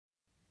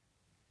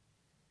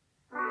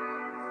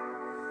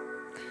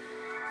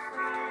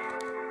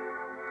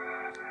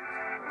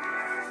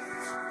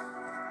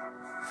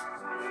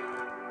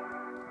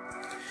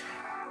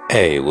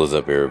Hey, what's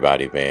up,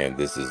 everybody, man?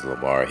 This is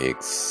Lamar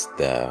Hicks,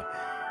 the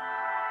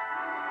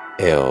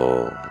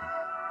L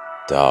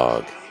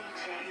Dog.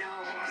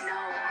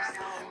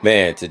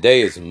 Man, today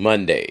is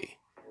Monday,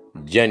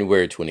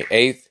 January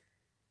 28th,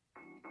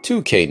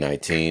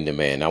 2K19. And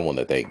man, I want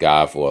to thank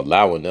God for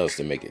allowing us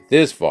to make it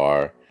this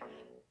far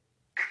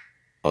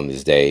on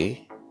this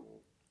day.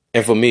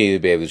 And for me to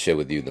be able to share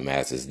with you, the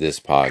masses, this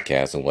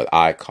podcast and what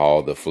I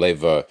call the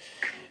flavor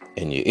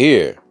in your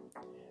ear.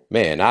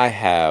 Man, I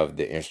have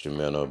the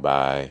instrumental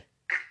by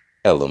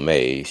Ella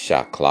May,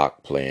 Shot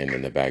Clock, playing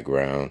in the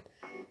background.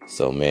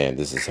 So, man,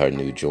 this is her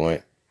new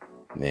joint.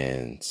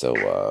 Man, so,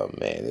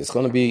 man, it's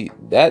going to be,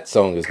 that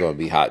song is going to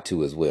be hot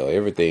too as well.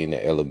 Everything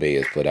that Ella May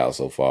has put out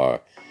so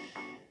far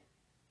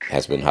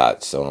has been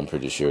hot. So I'm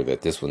pretty sure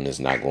that this one is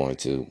not going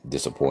to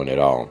disappoint at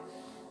all.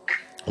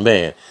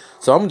 Man,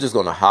 so I'm just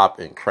going to hop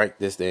and crank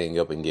this thing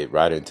up and get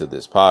right into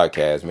this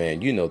podcast.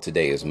 Man, you know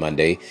today is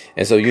Monday.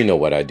 And so you know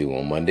what I do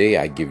on Monday.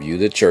 I give you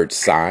the church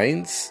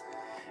signs.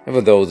 And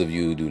for those of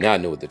you who do not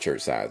know what the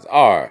church signs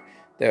are,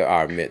 they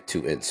are meant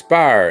to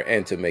inspire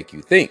and to make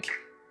you think.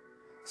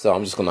 So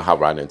I'm just going to hop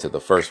right into the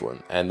first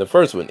one. And the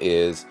first one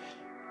is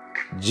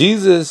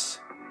Jesus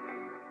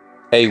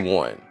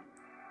A1,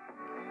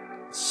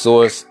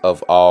 source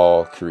of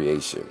all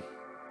creation.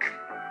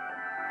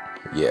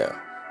 Yeah.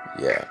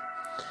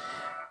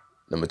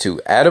 Number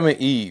 2, Adam and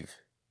Eve,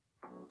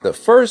 the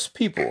first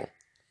people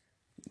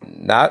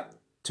not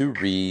to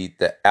read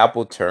the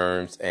Apple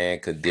terms and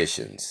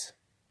conditions.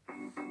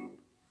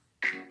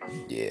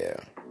 Yeah.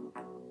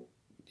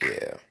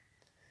 Got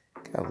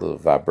a little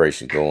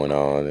vibration going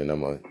on, and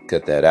I'm going to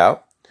cut that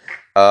out.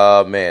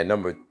 Man,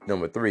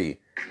 number 3,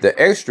 the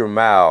extra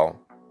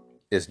mile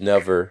is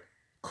never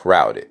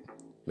crowded.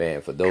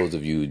 Man, for those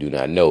of you who do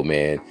not know,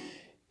 man,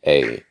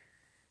 hey,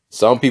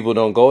 some people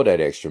don't go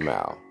that extra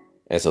mile.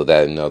 And so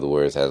that, in other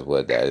words, has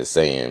what that is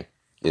saying,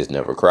 is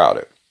never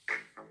crowded.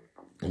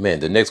 Man,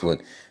 the next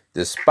one,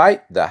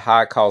 despite the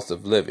high cost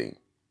of living,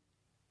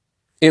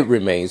 it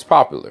remains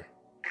popular.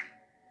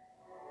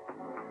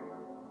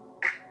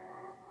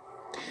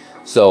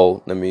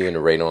 So let me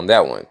iterate on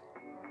that one.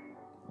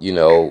 You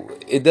know,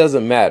 it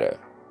doesn't matter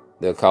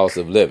the cost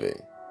of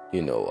living.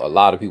 You know, a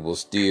lot of people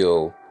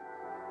still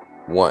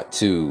want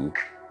to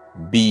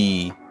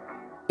be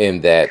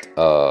in that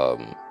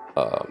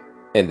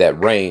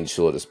range,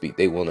 so to speak.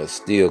 They want to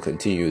still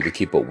continue to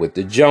keep up with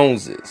the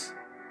Joneses.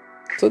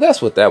 So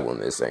that's what that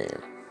one is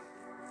saying.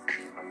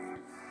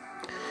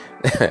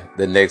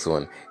 The next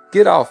one,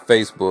 get off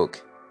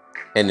Facebook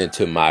and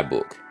into my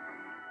book.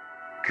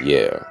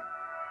 Yeah,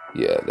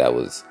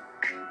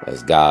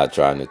 that's God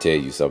trying to tell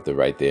you something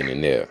right then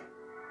and there.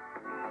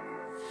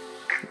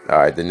 All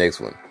right, the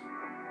next one,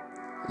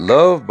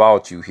 love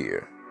brought you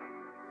here.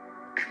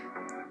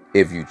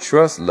 If you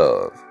trust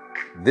love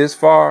this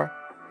far,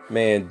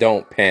 man,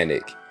 don't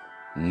panic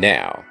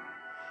now.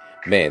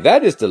 Man,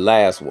 that is the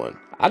last one.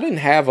 I didn't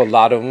have a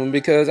lot of them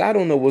because I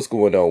don't know what's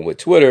going on with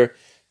Twitter.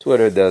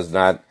 Twitter does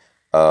not,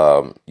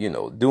 do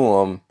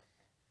them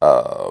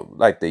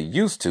like they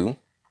used to.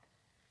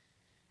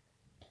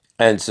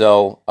 And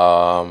so,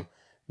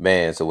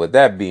 man, so with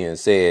that being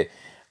said,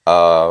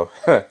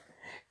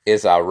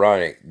 it's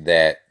ironic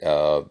that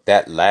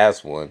that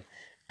last one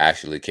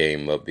actually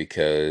came up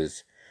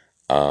because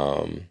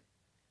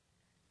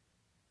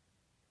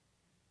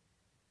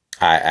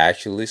I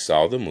actually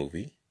saw the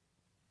movie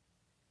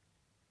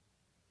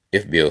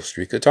If Beale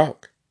Street Could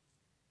Talk.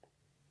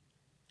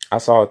 I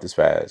saw it this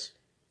past.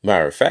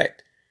 Matter of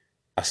fact,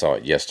 I saw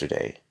it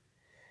yesterday.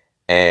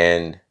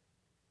 And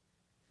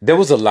there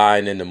was a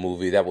line in the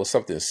movie that was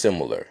something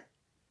similar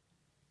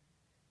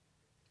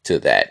to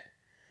that.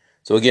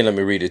 So again, let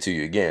me read it to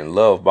you again.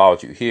 Love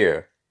brought you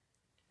here.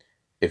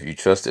 If you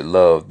trusted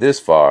love this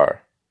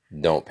far,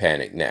 don't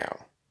panic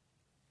now.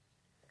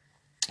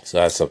 So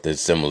that's something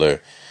similar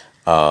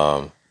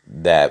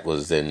that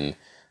was in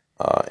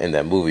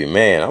that movie.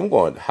 Man, I'm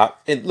going to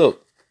hop and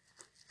look.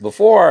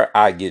 Before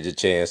I get a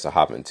chance to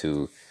hop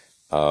into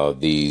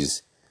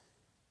these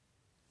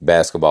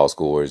basketball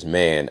scores,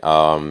 man,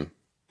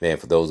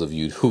 for those of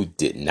you who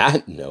did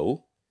not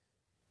know,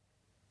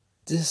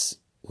 this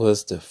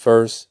was the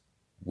first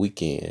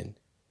weekend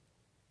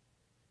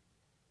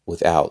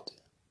without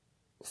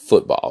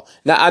football.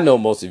 Now, I know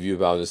most of you are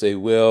about to say,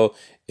 well,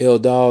 L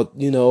Dog,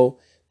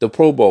 the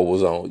Pro Bowl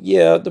was on.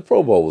 Yeah, the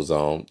Pro Bowl was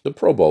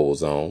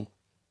on.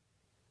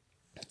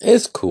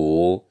 It's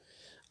cool.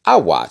 I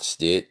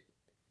watched it,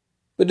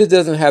 but it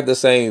doesn't have the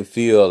same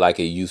feel like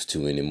it used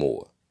to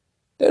anymore.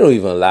 They don't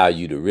even allow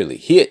you to really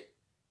hit.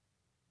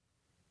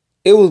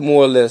 It was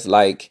more or less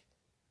like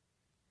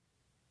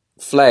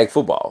flag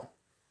football.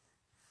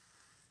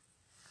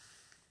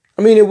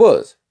 I mean, it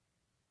was.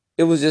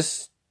 It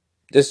was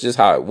that's just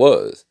how it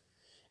was.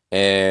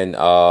 And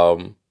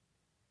so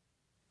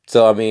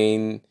I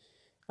mean,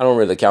 I don't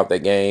really count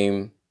that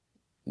game.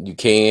 You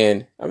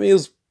can. I mean,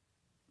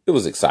 it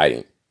was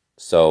exciting.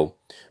 So,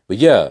 but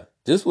yeah,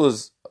 this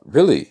was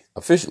really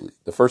officially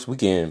the first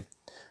weekend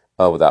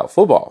without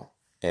football,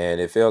 and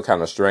it felt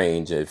kind of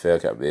strange. It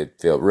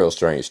felt real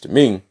strange to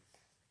me.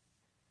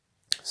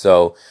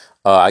 So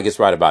I guess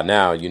right about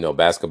now,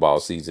 basketball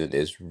season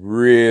is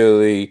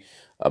really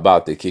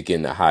about to kick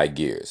into high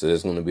gear. So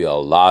there's going to be a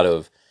lot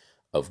of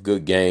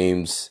good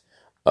games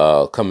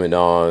coming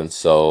on.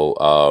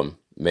 So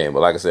man,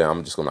 but like I said,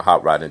 I'm just going to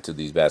hop right into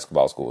these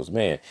basketball scores.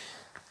 Man,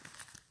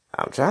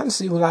 I'm trying to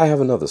see when I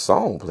have another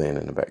song playing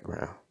in the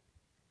background.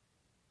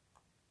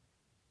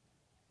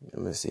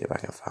 Let me see if I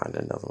can find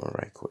another one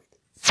right quick.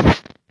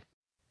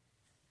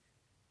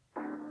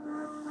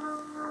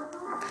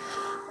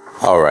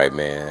 All right,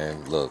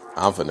 man. Look,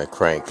 I'm finna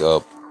crank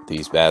up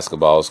these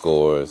basketball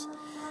scores.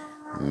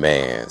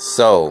 Man,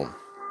 so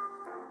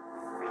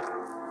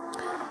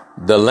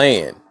the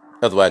Land,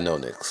 otherwise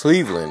known as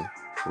Cleveland,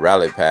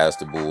 rallied past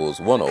the Bulls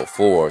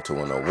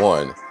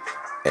 104-101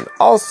 and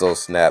also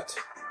snapped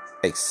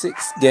a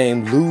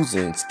 6-game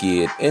losing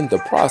skid in the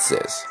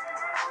process.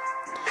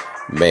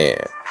 Man,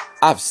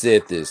 I've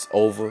said this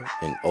over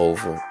and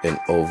over and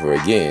over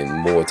again,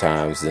 more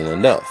times than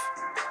enough.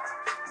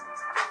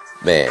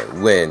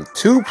 Man, when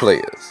two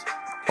players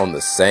on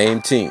the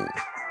same team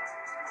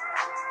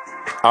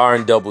are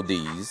in double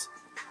D's,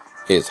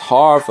 it's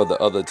hard for the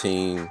other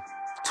team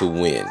to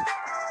win.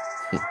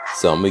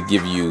 So I'm going to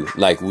give you,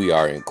 like we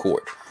are in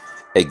court.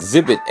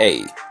 Exhibit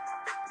A.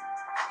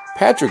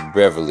 Patrick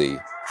Beverly,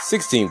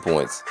 16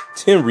 points,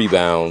 10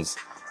 rebounds,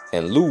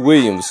 and Lou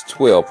Williams,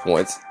 12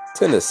 points,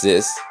 10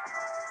 assists.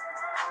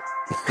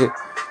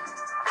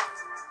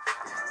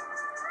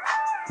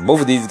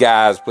 Both of these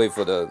guys play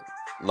for the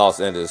Los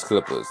Angeles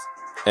Clippers,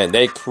 and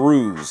they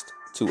cruised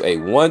to a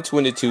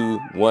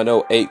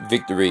 122-108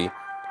 victory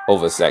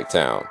over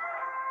Sacktown.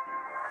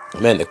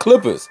 Man, the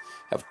Clippers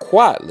have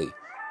quietly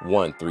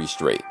won 3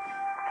 straight.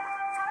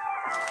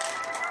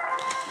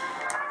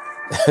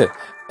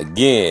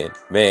 Again,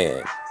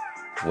 man,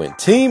 when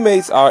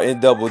teammates are in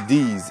double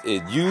D's,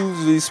 it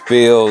usually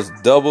spells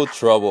double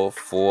trouble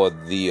for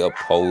the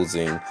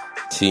opposing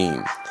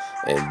team.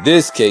 In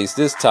this case,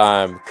 this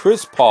time,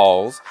 Chris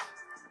Paul's,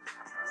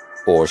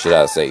 or should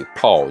I say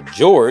Paul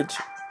George,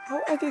 how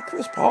did I get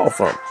Chris Paul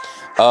from?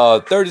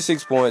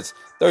 36 points,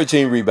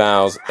 13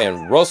 rebounds,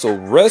 and Russell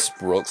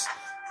Westbrook's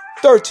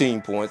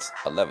 13 points,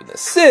 11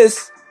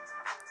 assists,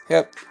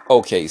 helped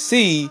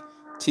OKC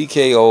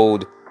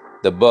TKO'd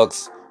the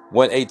Bucks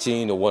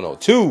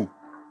 118-102.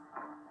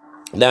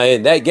 Now,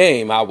 in that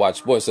game, I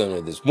watched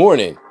SportsCenter this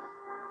morning.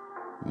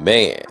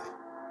 Man,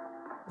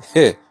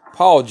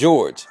 Paul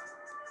George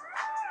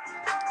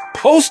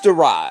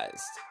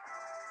posterized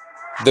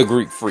the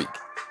Greek Freak.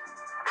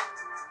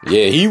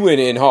 Yeah, he went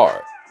in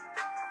hard.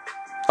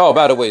 Oh,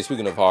 by the way,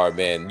 speaking of hard,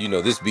 man,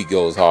 this beat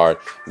goes hard.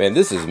 Man,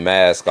 this is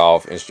Mask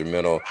Off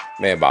instrumental,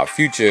 man, by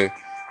Future.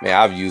 Man,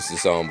 I've used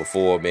this song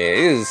before,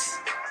 man.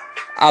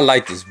 I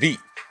like this beat.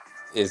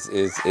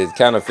 It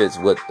kind of fits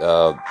what,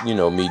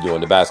 me doing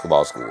the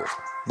basketball scores.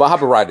 But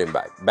hopping right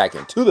back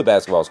into the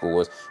basketball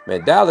scores,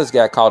 man, Dallas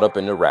got caught up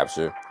in the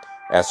rapture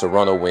as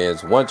Toronto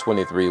wins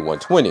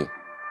 123-120.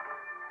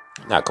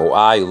 Now,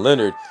 Kawhi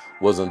Leonard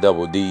was on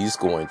double D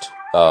scoring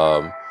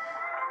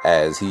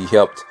as he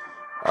helped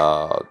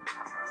the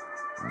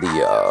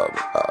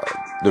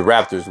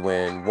Raptors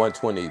win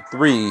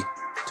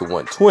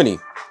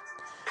 123-120.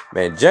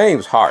 Man,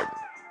 James Harden,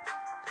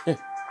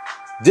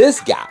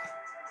 this guy,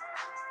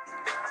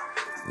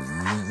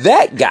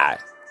 that guy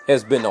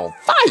has been on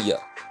fire.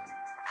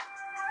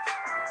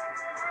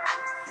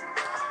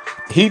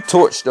 He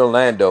torched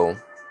Orlando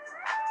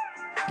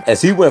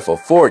as he went for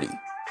 40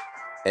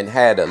 and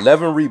had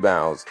 11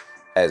 rebounds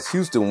as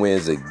Houston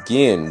wins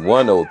again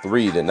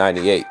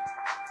 103-98.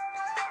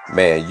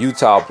 Man,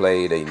 Utah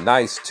played a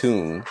nice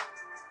tune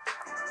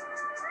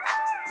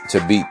to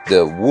beat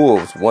the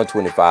Wolves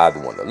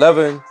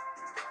 125-111.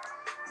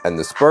 And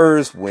the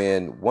Spurs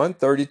win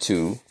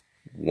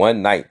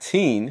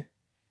 132-119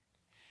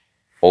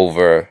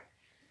 over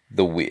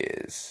the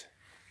Wiz.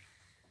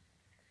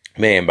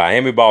 Man,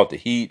 Miami brought the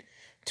Heat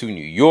to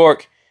New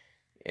York.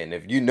 And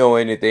if you know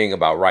anything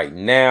about right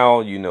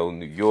now,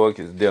 New York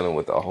is dealing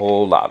with a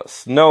whole lot of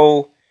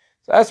snow.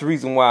 So that's the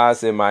reason why I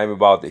said Miami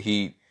brought the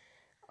Heat.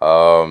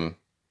 And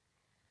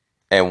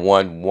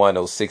won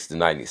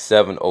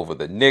 106-97 over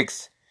the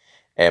Knicks.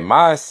 And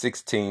my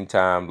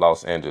 16-time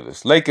Los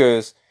Angeles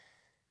Lakers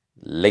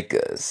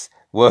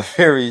were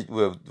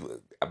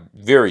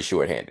very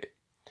short-handed.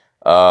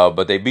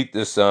 But they beat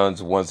the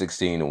Suns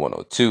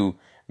 116-102.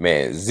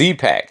 Man,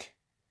 Z-Pack.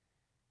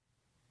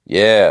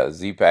 Yeah,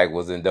 Z-Pack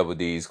was in double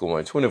D,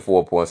 scoring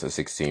 24 points and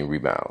 16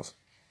 rebounds.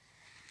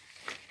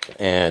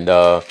 And,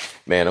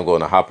 man, I'm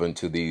going to hop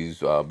into these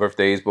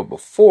birthdays. But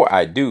before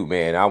I do,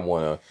 man, I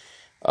want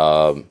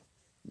to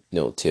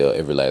tell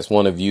every last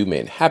one of you,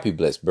 man, happy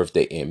blessed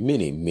birthday and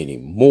many, many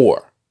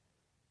more.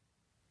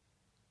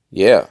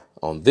 Yeah,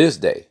 on this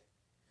day.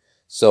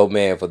 So,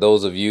 man, for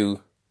those of you.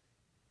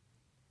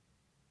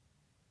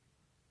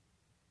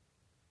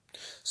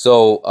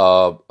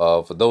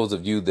 For those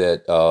of you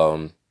that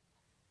are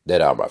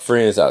my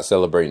friends out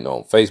celebrating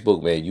on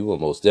Facebook, man, you will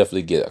most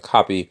definitely get a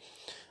copy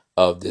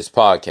of this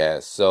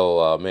podcast.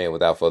 So,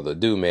 without further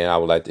ado, man, I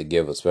would like to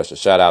give a special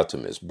shout out to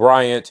Miss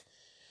Bryant,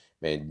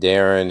 man,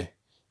 Darren,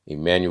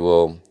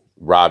 Emmanuel,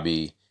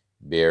 Robbie,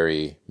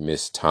 Barry,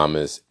 Miss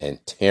Thomas,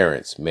 and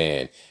Terrence.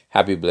 Man,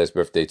 happy blessed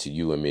birthday to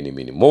you and many,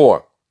 many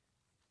more.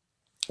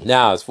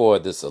 Now, as for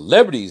the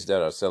celebrities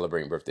that are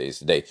celebrating birthdays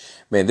today,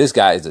 man, this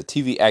guy is a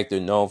TV actor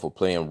known for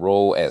playing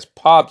role as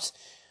Pops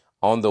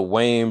on the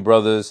Wayne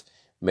Brothers.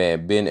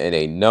 Man, been in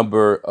a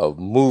number of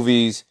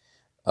movies,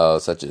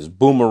 such as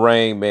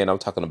Boomerang. Man, I'm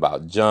talking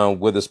about John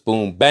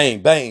Witherspoon.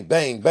 Bang, bang,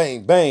 bang,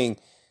 bang, bang.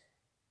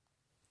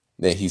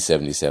 Then he's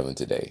 77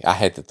 today. I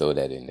had to throw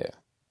that in there.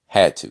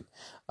 Had to.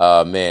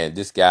 Man,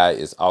 this guy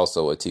is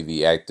also a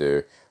TV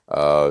actor.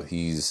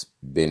 He's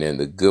been in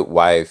The Good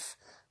Wife.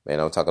 Man,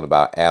 I'm talking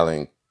about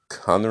Alan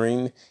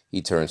Cumming.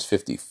 He turns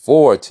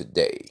 54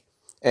 today.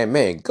 And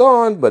man,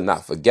 gone but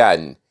not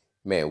forgotten.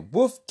 Man,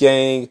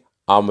 Wolfgang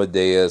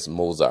Amadeus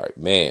Mozart.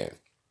 Man,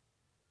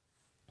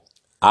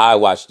 I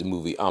watched the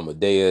movie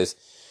Amadeus.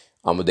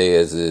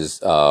 Amadeus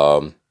is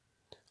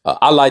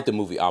I like the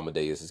movie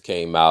Amadeus. It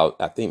came out,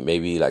 I think,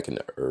 maybe like in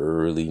the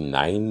early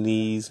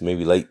 90s,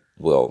 maybe late,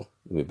 well,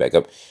 let me back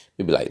up,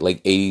 maybe like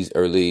late 80s,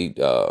 early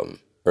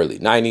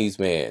 90s.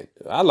 Man,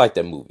 I like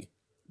that movie.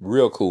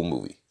 Real cool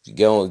movie.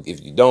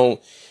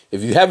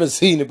 If you haven't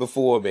seen it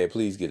before, man,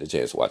 please get a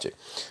chance to watch it.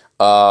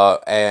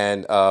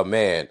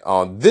 Man,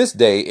 on this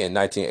day in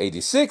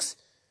 1986,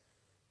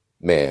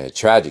 man,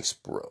 tragic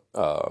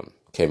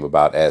came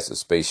about as the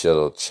Space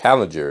Shuttle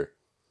Challenger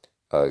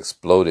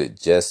exploded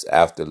just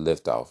after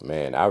liftoff.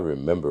 Man, I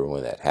remember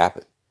when that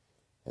happened,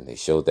 and they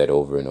showed that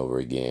over and over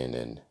again.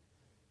 And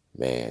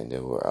man,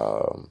 there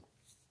were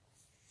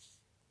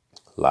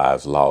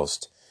lives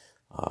lost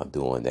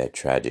during that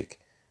tragic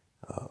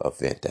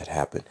event that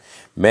happened.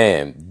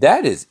 Man,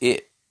 that is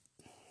it.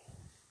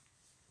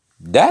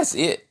 That's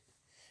it.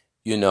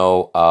 You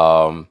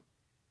know,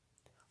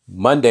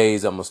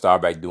 Mondays I'm gonna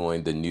start back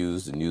doing the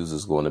news. The news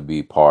is going to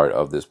be part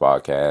of this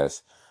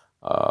podcast.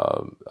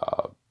 Um,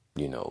 uh,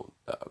 you know,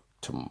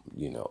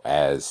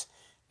 as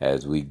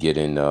we get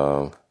in.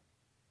 As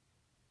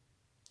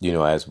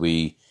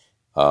we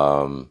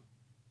um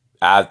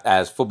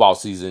as football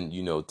season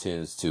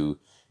tends to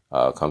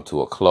come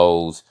to a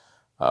close,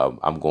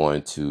 I'm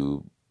going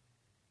to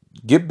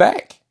get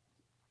back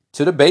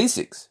to the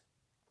basics.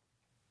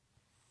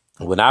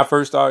 When I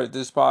first started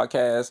this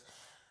podcast,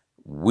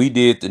 we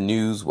did the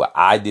news. Well,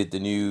 I did the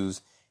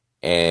news,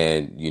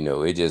 and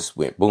it just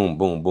went boom,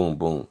 boom, boom,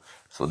 boom.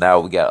 So now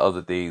we got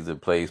other things in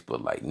place,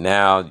 but like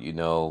now,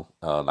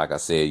 like I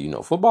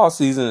said, football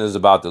season is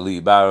about to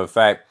leave. Matter of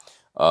fact,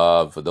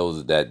 for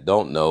those that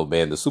don't know,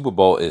 man, the Super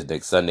Bowl is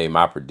next Sunday.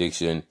 My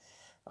prediction,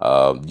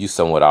 you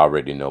somewhat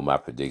already know my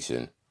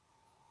prediction.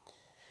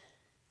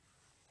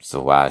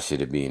 So why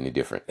should it be any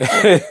different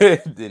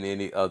than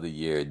any other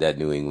year that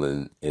New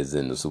England is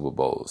in the Super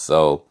Bowl?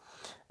 So,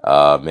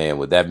 man,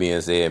 with that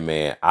being said,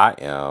 man, I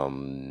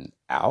am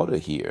out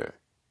of here.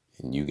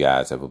 And you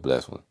guys have a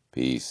blessed one.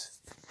 Peace.